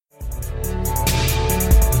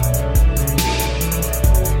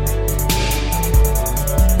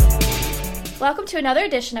Welcome to another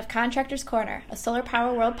edition of Contractors Corner, a Solar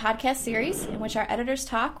Power World podcast series in which our editors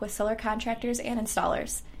talk with solar contractors and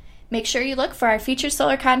installers. Make sure you look for our featured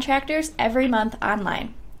solar contractors every month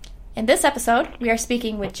online. In this episode, we are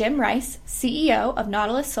speaking with Jim Rice, CEO of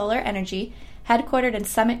Nautilus Solar Energy, headquartered in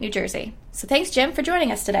Summit, New Jersey. So thanks, Jim, for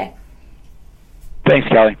joining us today. Thanks,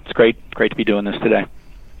 Kelly. It's great to be doing this today.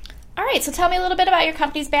 All right, so tell me a little bit about your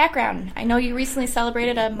company's background. I know you recently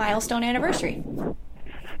celebrated a milestone anniversary.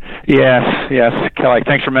 Yes, Kelly.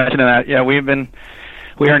 Thanks for mentioning that. Yeah, we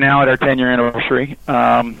are now at our 10-year anniversary.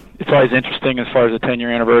 It's always interesting as far as the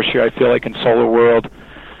 10-year anniversary. I feel like in solar world,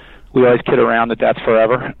 we always kid around that that's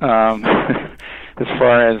forever, as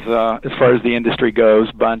far as the industry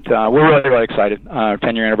goes. But we're really excited. Our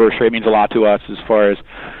 10-year anniversary means a lot to us as far as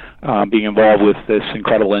being involved with this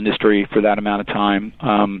incredible industry for that amount of time.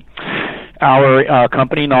 Our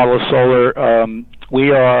company, Nautilus Solar, we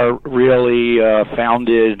are really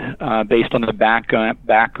founded based on the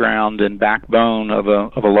background and backbone of a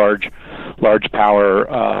large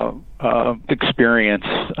power experience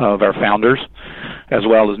of our founders, as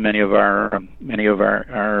well as many of our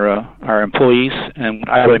employees. And what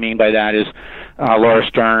I really mean by that is Laura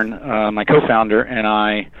Stern, my co-founder, and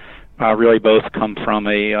I really both come from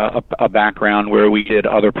a background where we did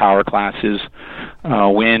other power classes,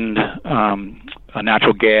 wind,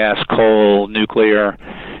 natural gas, coal, nuclear,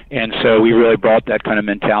 and so we really brought that kind of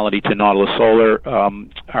mentality to Nautilus Solar.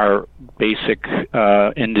 Our basic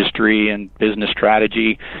industry and business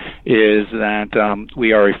strategy is that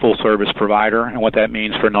we are a full-service provider, and what that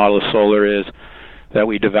means for Nautilus Solar is that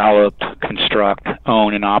we develop, construct,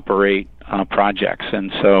 own, and operate projects.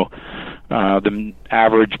 And so the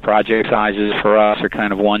average project sizes for us are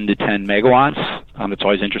kind of 1 to 10 megawatts. It's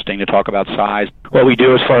always interesting to talk about size. What we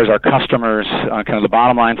do as far as our customers, kind of the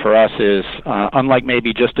bottom line for us is, unlike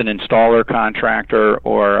maybe just an installer contractor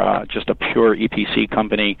or just a pure EPC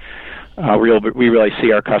company, we really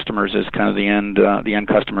see our customers as kind of the end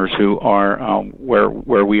customers who are where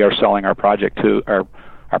we are selling our project to, our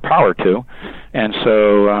power to, and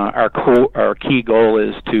so our key goal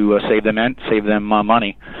is to save them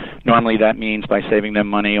money. Normally, that means by saving them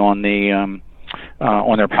money on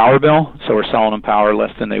their power bill. So we're selling them power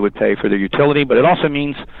less than they would pay for their utility. But it also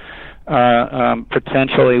means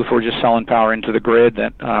potentially, if we're just selling power into the grid,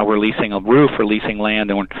 that we're leasing a roof or leasing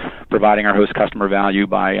land, and we're providing our host customer value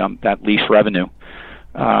by that lease revenue.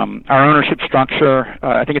 Our ownership structure,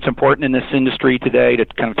 I think it's important in this industry today to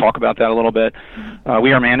kind of talk about that a little bit.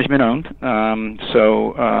 We are management owned,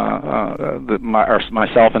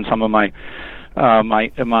 myself and some of the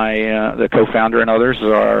co-founder and others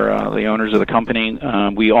are the owners of the company.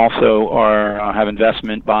 We also have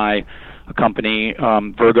investment by a company,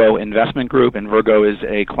 Virgo Investment Group, and Virgo is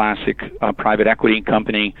a classic private equity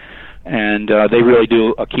company, and they really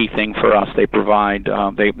do a key thing for us. They provide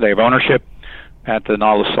they have ownership at the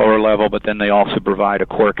Nautilus Solar level, but then they also provide a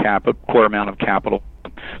core amount of capital.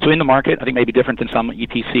 So in the market, I think maybe different than some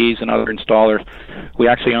EPCs and other installers, we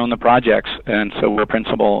actually own the projects, and so we're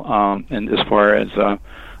principal and as far as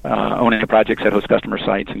owning the projects at host customer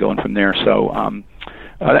sites and going from there. So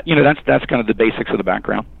that's kind of the basics of the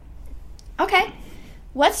background. Okay.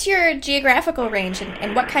 What's your geographical range,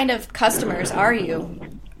 and what kind of customers are you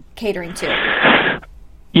catering to?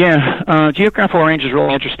 Yeah, geographical range is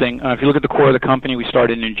really interesting. If you look at the core of the company, we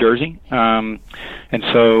started in New Jersey, and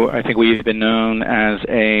so I think we've been known as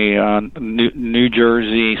a New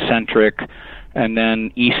Jersey-centric and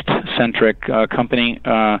then East-centric company.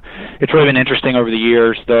 It's really been interesting over the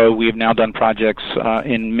years, though. We've now done projects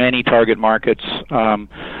in many target markets.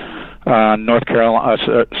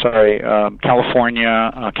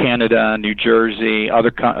 California, Canada, New Jersey,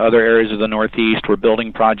 other areas of the Northeast. We're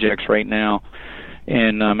building projects right now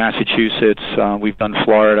in Massachusetts. We've done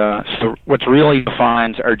Florida. So what really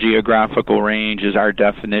defines our geographical range is our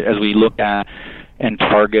as we look at and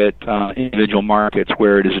target individual markets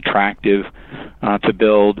where it is attractive to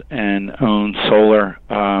build and own solar.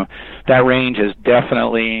 That range has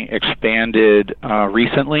definitely expanded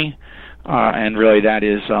recently. And really that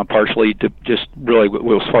is partially to just really,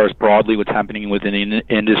 as far as broadly what's happening within the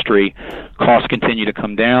industry, costs continue to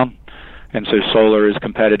come down. And so solar is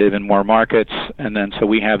competitive in more markets, and then so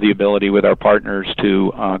we have the ability with our partners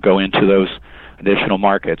to go into those additional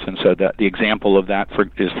markets. And so that the example of that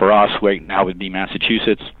for us right now would be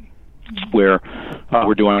Massachusetts, where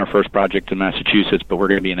we're doing our first project in Massachusetts, but we're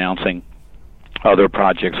going to be announcing other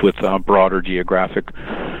projects with broader geographic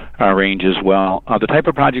range as well. The type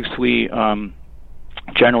of projects we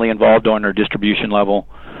generally involved on are distribution level,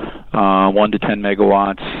 1 to 10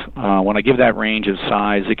 megawatts. When I give that range of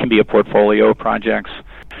size, it can be a portfolio of projects.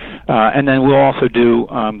 And then we'll also do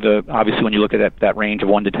obviously when you look at that range of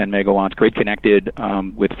 1 to 10 megawatts, grid connected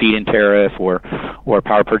with feed-in tariff or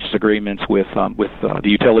power purchase agreements with the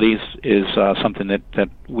utilities is something that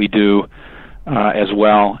we do as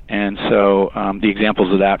well. And so the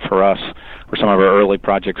examples of that for us were some of our early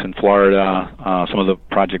projects in Florida, some of the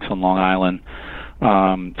projects on Long Island.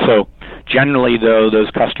 So generally, though, those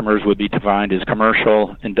customers would be defined as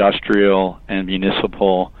commercial, industrial, and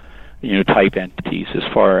municipal, type entities as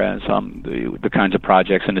far as the kinds of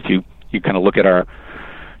projects. And if you kind of look at our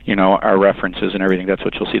references and everything, that's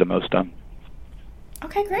what you'll see the most of.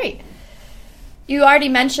 Okay, great. You already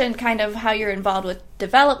mentioned kind of how you're involved with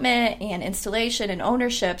development and installation and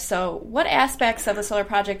ownership. So what aspects of the solar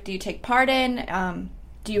project do you take part in?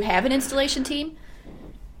 Do you have an installation team?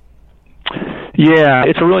 Yeah,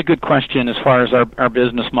 it's a really good question as far as our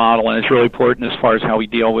business model, and it's really important as far as how we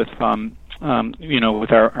deal with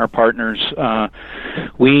with our partners.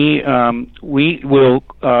 We will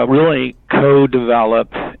really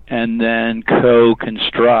co-develop and then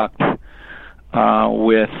co-construct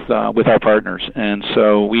with our partners, and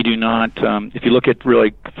so we do not. If you look at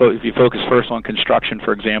if you focus first on construction,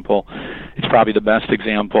 for example, it's probably the best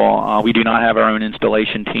example. We do not have our own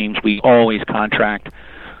installation teams. We always contract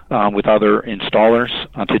with other installers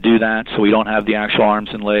to do that, so we don't have the actual arms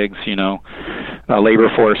and legs, labor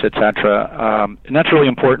force, etc. And that's really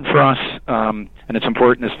important for us, and it's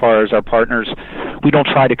important as far as our partners. We don't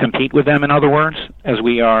try to compete with them, in other words, as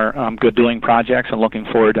we are good doing projects and looking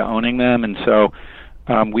forward to owning them, and so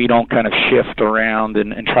we don't kind of shift around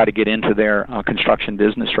and try to get into their construction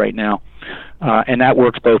business right now. And that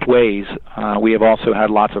works both ways. We have also had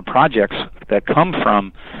lots of projects that come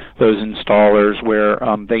from those installers where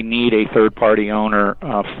they need a third-party owner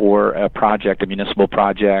for a project, a municipal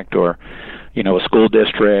project, or a school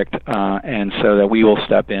district, and so that we will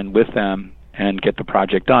step in with them and get the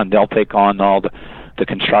project done. They'll take on all the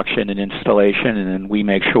construction and installation, and then we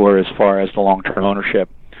make sure as far as the long-term ownership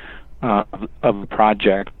of the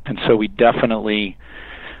project. And so we definitely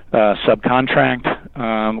subcontract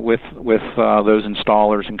with those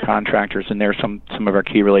installers and contractors, and there's some of our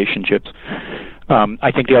key relationships.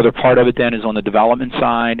 I think the other part of it then is on the development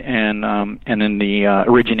side and then the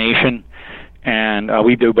origination, and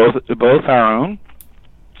we do both our own.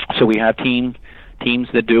 So we have teams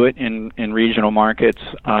that do it in regional markets,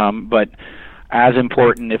 but as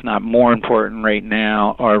important, if not more important, right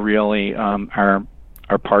now are really our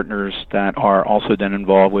partners that are also then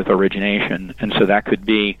involved with origination, and so that could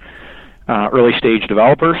be early stage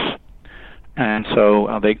developers, and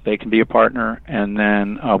so they can be a partner, and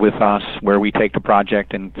then with us where we take the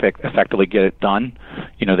project and effectively get it done.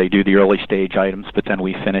 They do the early stage items, but then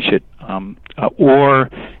we finish it, or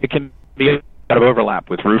it can be a lot of overlap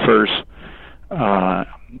with roofers,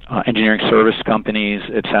 engineering service companies,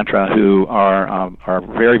 etc., who are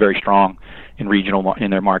very, very strong in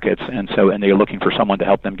their markets, and they're looking for someone to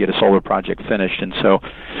help them get a solar project finished, and so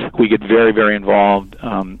we get very, very involved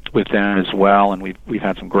with them as well, and we've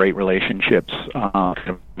had some great relationships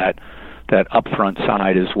that upfront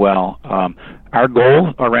side as well. Our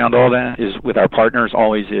goal around all that is with our partners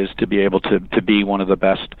always is to be able to be one of the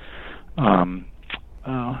best, one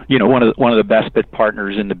of the best bit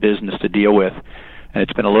partners in the business to deal with. And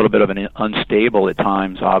it's been a little bit of an unstable at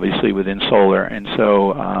times, obviously, within solar. And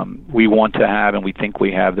so we want to have, and we think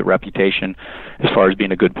we have, the reputation as far as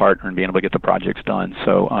being a good partner and being able to get the projects done.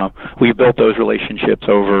 So we've built those relationships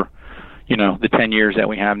over, the 10 years that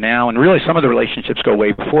we have now. And really some of the relationships go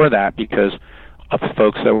way before that because of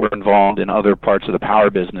folks that were involved in other parts of the power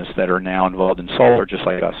business that are now involved in solar, just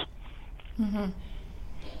like us. Mm-hmm.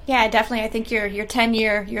 Yeah, definitely. I think your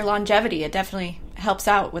 10-year, your longevity, it definitely helps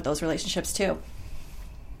out with those relationships too.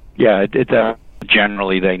 Yeah,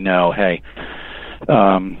 generally they know, hey,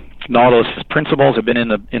 Nautilus principals have been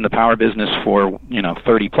in the power business for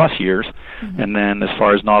 30 plus years, mm-hmm. and then as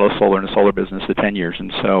far as Nautilus Solar and the solar business, the 10 years,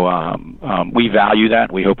 and so we value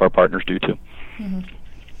that. We hope our partners do too. Mm-hmm.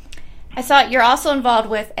 I saw you're also involved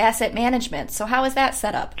with asset management. So how is that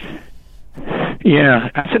set up? Yeah,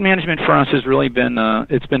 asset management for us has really been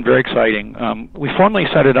it's been very exciting. We formally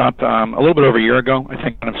set it up a little bit over a year ago, I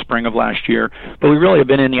think in the spring of last year, but we really have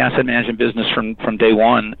been in the asset management business from day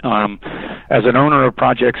one. As an owner of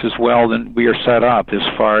projects as well, then we are set up as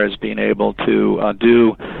far as being able to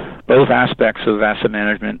do both aspects of asset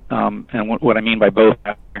management. And what I mean by both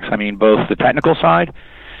aspects, I mean both the technical side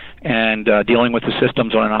and dealing with the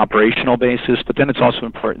systems on an operational basis, but then it's also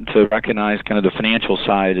important to recognize kind of the financial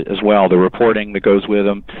side as well, the reporting that goes with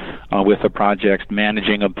them, with the projects,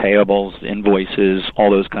 managing of payables, invoices,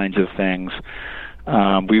 all those kinds of things.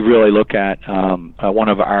 we really look at one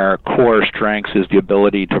of our core strengths is the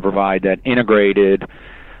ability to provide that integrated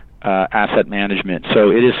asset management.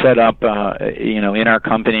 So it is set up, in our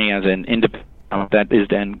company as an independent that is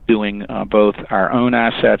then doing both our own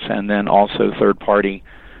assets and then also third-party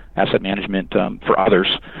asset management for others.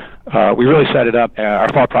 We really set it up. Our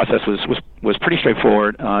thought process was pretty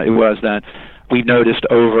straightforward. It was that we've noticed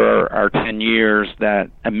over our 10 years that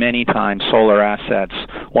many times solar assets,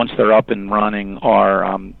 once they're up and running, are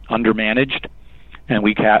undermanaged, and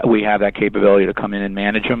we have that capability to come in and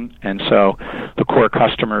manage them. And so the core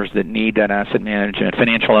customers that need that asset management,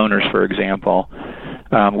 financial owners, for example,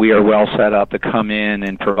 we are well set up to come in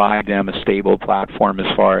and provide them a stable platform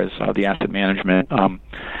as far as the asset management.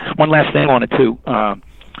 One last thing I wanted to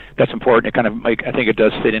that's important. It kind of, I think it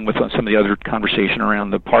does fit in with some of the other conversation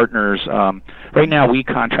around the partners. Right now, we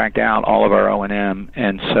contract out all of our O&M,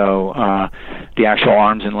 and so the actual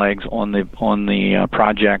arms and legs on the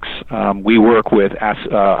projects, we work with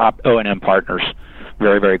O&M partners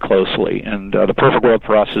very, very closely. And the perfect world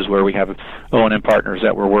for us is where we have O&M partners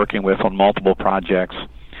that we're working with on multiple projects,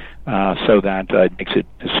 so that it makes it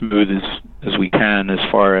as smooth as we can as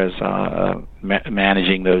far as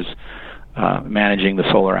managing the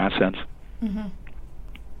solar assets. Mm-hmm.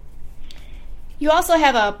 You also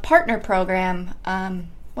have a partner program.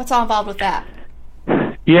 What's all involved with that?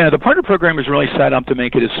 Yeah, the partner program is really set up to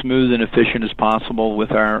make it as smooth and efficient as possible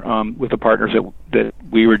with our with the partners that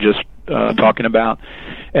we were just talking about.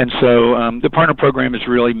 And so the partner program is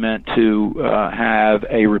really meant to have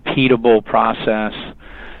a repeatable process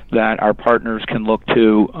that our partners can look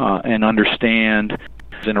to and understand.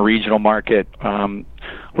 In a regional market,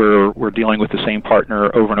 we're dealing with the same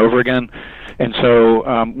partner over and over again. And so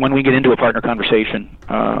when we get into a partner conversation,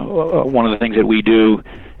 one of the things that we do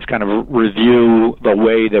is kind of review the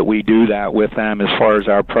way that we do that with them as far as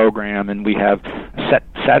our program, and we have a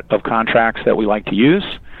set of contracts that we like to use.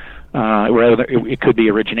 It could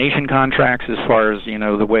be origination contracts as far as,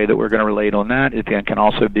 the way that we're going to relate on that. It can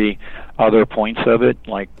also be other points of it,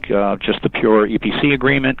 like just the pure EPC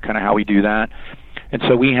agreement, kind of how we do that. And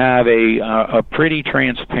so we have a pretty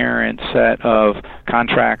transparent set of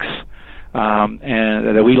contracts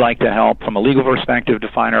and that we like to help from a legal perspective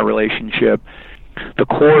define our relationship. The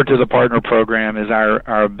core to the partner program is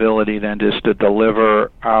our ability then just to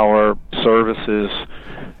deliver our services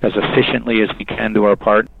as efficiently as we can to our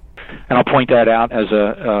partner. And I'll point that out as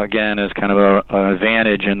as kind of an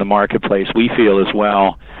advantage in the marketplace. We feel as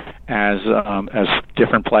well as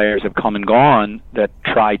different players have come and gone that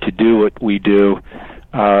try to do what we do.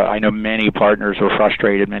 I know many partners are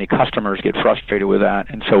frustrated, many customers get frustrated with that,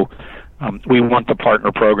 and so we want the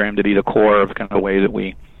partner program to be the core of kind of the way that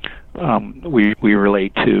we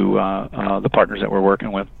relate to the partners that we're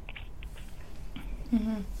working with.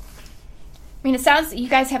 Mm-hmm. I mean, it sounds you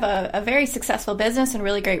guys have a very successful business and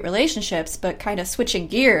really great relationships, but kind of switching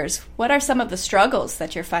gears, what are some of the struggles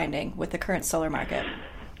that you're finding with the current solar market?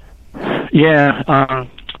 Yeah,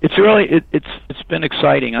 it's really it's been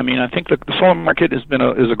exciting. I mean, I think the solar market is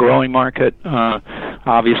a growing market,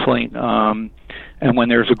 obviously, and when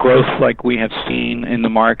there's a growth like we have seen in the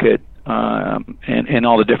market and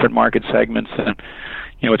all the different market segments, and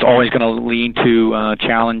it's always going to lead to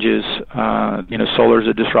challenges. Solar is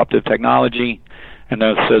a disruptive technology, and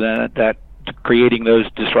so that creating those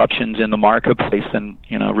disruptions in the marketplace then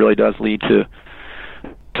really does lead to.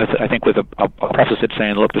 I think with a preface it's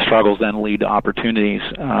saying, look, the struggles then lead to opportunities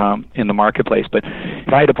in the marketplace. But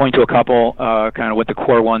if I had to point to a couple, kind of what the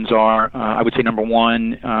core ones are, I would say number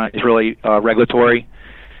one is really regulatory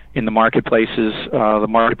in the marketplaces. The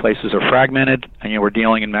marketplaces are fragmented, and we're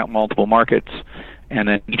dealing in multiple markets, and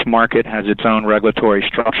then each market has its own regulatory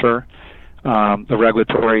structure. The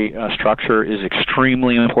regulatory structure is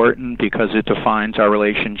extremely important because it defines our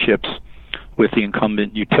relationships with the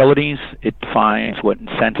incumbent utilities. It defines what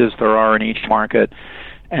incentives there are in each market.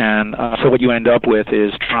 And so what you end up with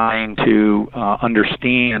is trying to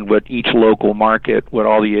understand what each local market, what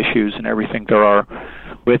all the issues and everything there are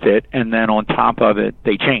with it, and then on top of it,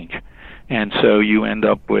 they change. And so you end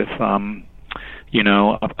up with a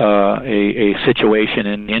situation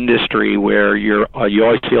in the industry where you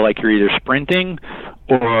always feel like you're either sprinting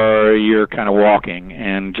or you're kind of walking,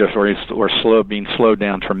 and being slowed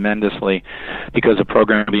down tremendously because the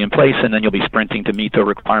program will be in place, and then you'll be sprinting to meet the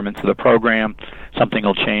requirements of the program. Something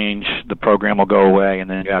will change, the program will go away, and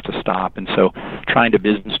then you have to stop. And so, trying to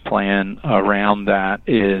business plan around that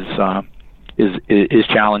is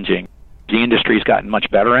challenging. The industry's gotten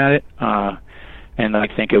much better at it. And I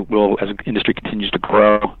think it will, as the industry continues to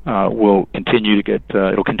grow, will continue to get,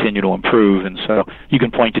 it'll continue to improve. And so you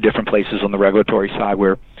can point to different places on the regulatory side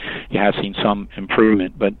where you have seen some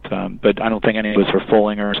improvement, but I don't think any of us are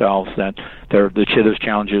fooling ourselves that those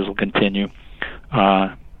challenges will continue.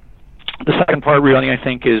 The second part, really, I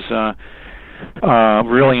think, is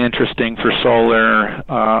really interesting for solar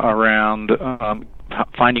around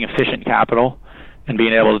finding efficient capital and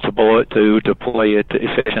being able to deploy it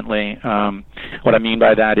efficiently. What I mean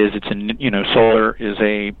by that is solar is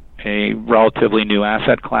a relatively new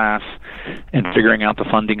asset class, and figuring out the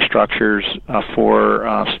funding structures for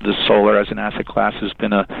the solar as an asset class has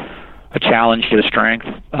been a challenge to strength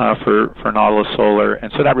for Nautilus Solar,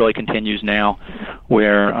 and so that really continues now,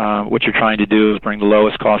 where what you're trying to do is bring the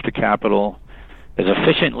lowest cost of capital as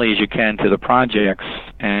efficiently as you can to the projects,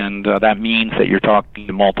 and that means that you're talking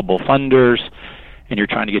to multiple funders, and you're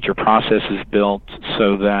trying to get your processes built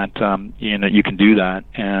so that you can do that,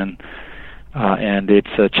 and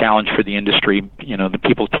it's a challenge for the industry. The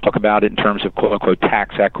people talk about it in terms of quote unquote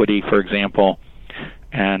tax equity, for example,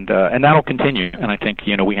 and that'll continue. And I think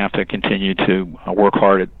we have to continue to work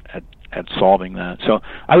hard at solving that. So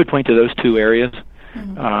I would point to those two areas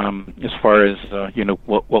as far as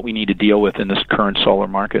what we need to deal with in this current solar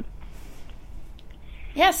market.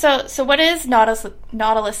 Yeah, so what is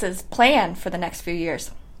Nautilus's plan for the next few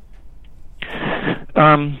years?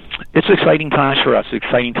 It's exciting times for us,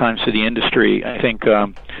 exciting times for the industry. I think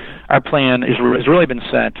our plan has really been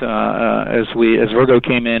set as Virgo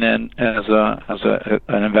came in and as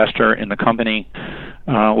an investor in the company.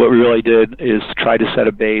 What we really did is try to set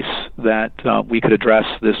a base that we could address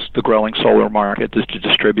the growing solar market, this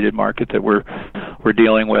distributed market that we're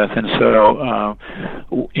dealing with, and so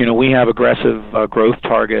we have aggressive growth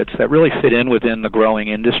targets that really fit in within the growing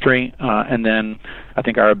industry, and then I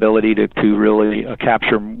think our ability to really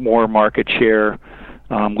capture more market share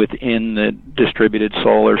within the distributed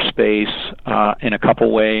solar space in a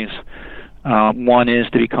couple ways. One is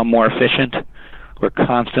to become more efficient. We're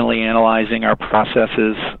constantly analyzing our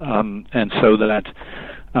processes, and so that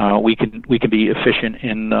we can be efficient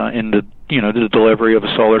in the delivery of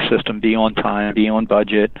a solar system, be on time, be on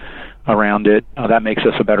budget around it. That makes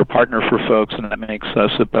us a better partner for folks, and that makes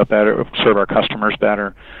us serve our customers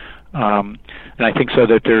better. And I think so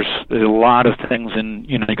that there's a lot of things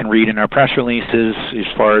you can read in our press releases as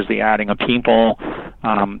far as the adding of people,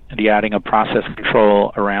 the adding of process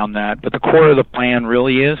control around that. But the core of the plan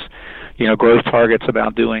really is, growth targets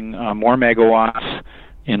about doing more megawatts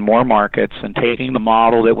in more markets and taking the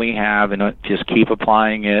model that we have and just keep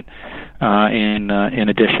applying it in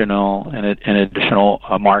additional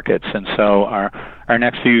markets. And so our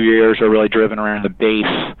next few years are really driven around the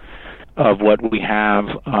base of what we have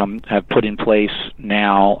put in place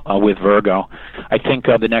now with Virgo. I think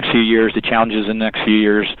the next few years, the challenges in the next few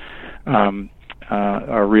years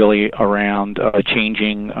are really around a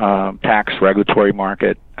changing tax regulatory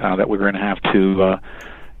market that we're going to have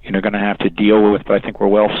to deal with. But I think we're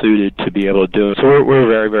well suited to be able to do it. So we're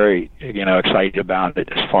very, very excited about it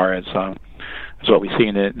as far as what we see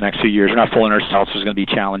in the next few years. We're not fooling ourselves. There's going to be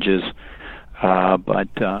challenges. But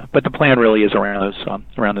the plan really is around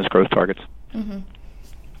those growth targets. Mm-hmm.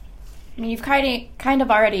 I mean, you've kind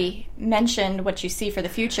of already mentioned what you see for the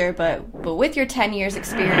future, but with your 10 years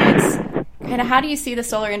experience, kind of how do you see the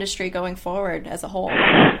solar industry going forward as a whole?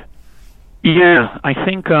 Yeah, I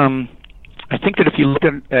think that if you look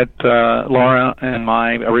at Laura and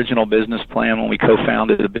my original business plan when we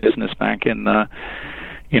co-founded the business back in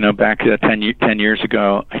 10 years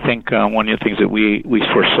ago, I think one of the things that we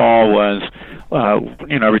foresaw was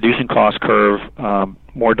reducing cost curve,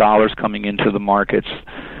 more dollars coming into the markets,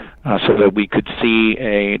 so that we could see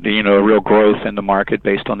a real growth in the market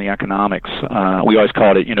based on the economics. We always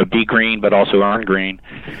called it be green but also earn green,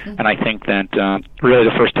 and I think that really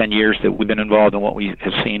the first 10 years that we've been involved in what we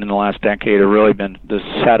have seen in the last decade have really been the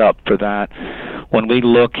setup for that. When we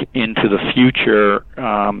look into the future,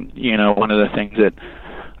 one of the things that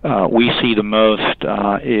we see the most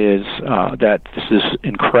is that this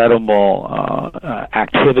incredible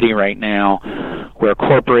activity right now where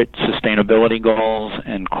corporate sustainability goals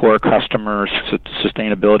and core customers'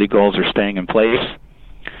 sustainability goals are staying in place,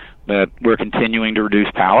 that we're continuing to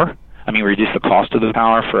reduce power. Reduce the cost of the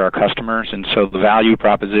power for our customers, and so the value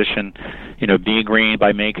proposition, be green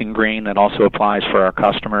by making green, that also applies for our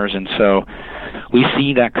customers, and so we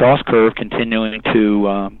see that cost curve continuing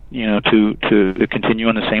to continue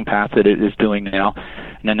on the same path that it is doing now,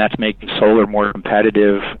 and then that's making solar more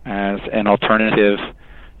competitive as an alternative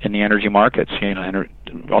in the energy markets,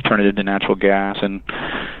 alternative to natural gas, and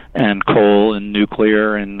and coal and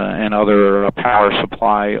nuclear and other power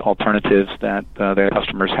supply alternatives that their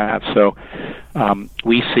customers have. So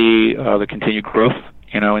we see the continued growth,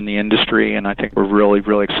 in the industry, and I think we're really,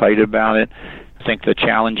 really excited about it. I think the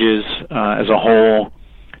challenges as a whole,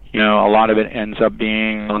 a lot of it ends up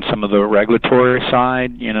being on some of the regulatory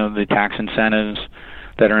side, the tax incentives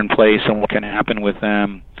that are in place and what can happen with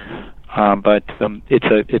them. But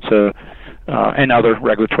and other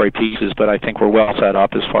regulatory pieces, but I think we're well set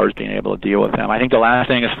up as far as being able to deal with them. I think the last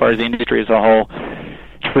thing, as far as the industry as a whole,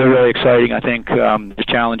 it's really, really exciting. I think there's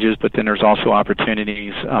challenges, but then there's also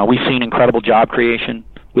opportunities. We've seen incredible job creation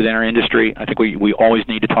within our industry. I think we always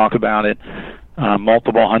need to talk about it.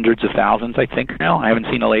 Multiple hundreds of thousands, I think, now. I haven't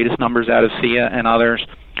seen the latest numbers out of SEIA and others.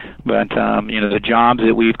 But, the jobs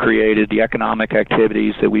that we've created, the economic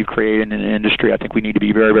activities that we've created in the industry, I think we need to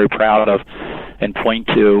be very, very proud of and point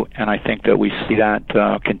to. And I think that we see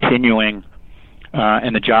that continuing.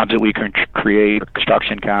 And the jobs that we can create,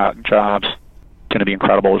 construction jobs, going to be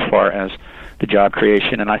incredible as far as the job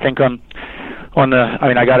creation. And I think I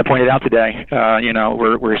got to point it out today.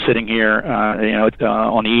 We're sitting here,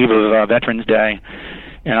 on the eve of Veterans Day.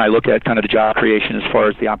 And I look at kind of the job creation as far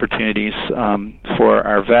as the opportunities for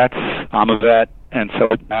our vets. I'm a vet, and so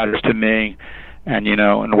it matters to me. And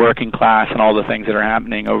and the working class and all the things that are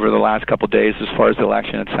happening over the last couple of days as far as the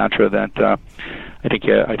election, et cetera. That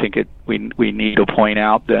we need to point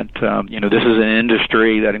out that this is an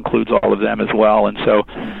industry that includes all of them as well. And so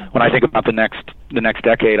when I think about the next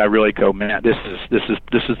decade, I really go, man, this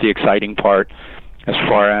is the exciting part as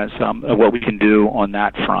far as what we can do on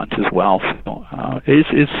that front as well. So,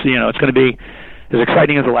 it's going to be as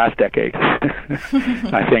exciting as the last decade.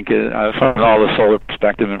 I think from all the solar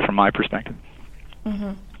perspective and from my perspective.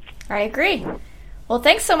 Mm-hmm. I agree. Well,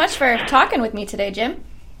 thanks so much for talking with me today, Jim.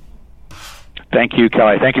 Thank you,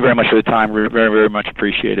 Kelly. Thank you very much for the time. We very, very much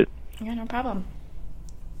appreciate it. Yeah, no problem.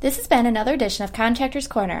 This has been another edition of Contractors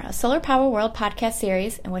Corner, a Solar Power World podcast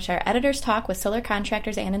series in which our editors talk with solar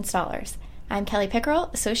contractors and installers. I'm Kelly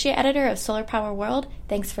Pickerel, Associate Editor of Solar Power World.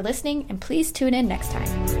 Thanks for listening, and please tune in next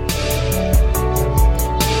time.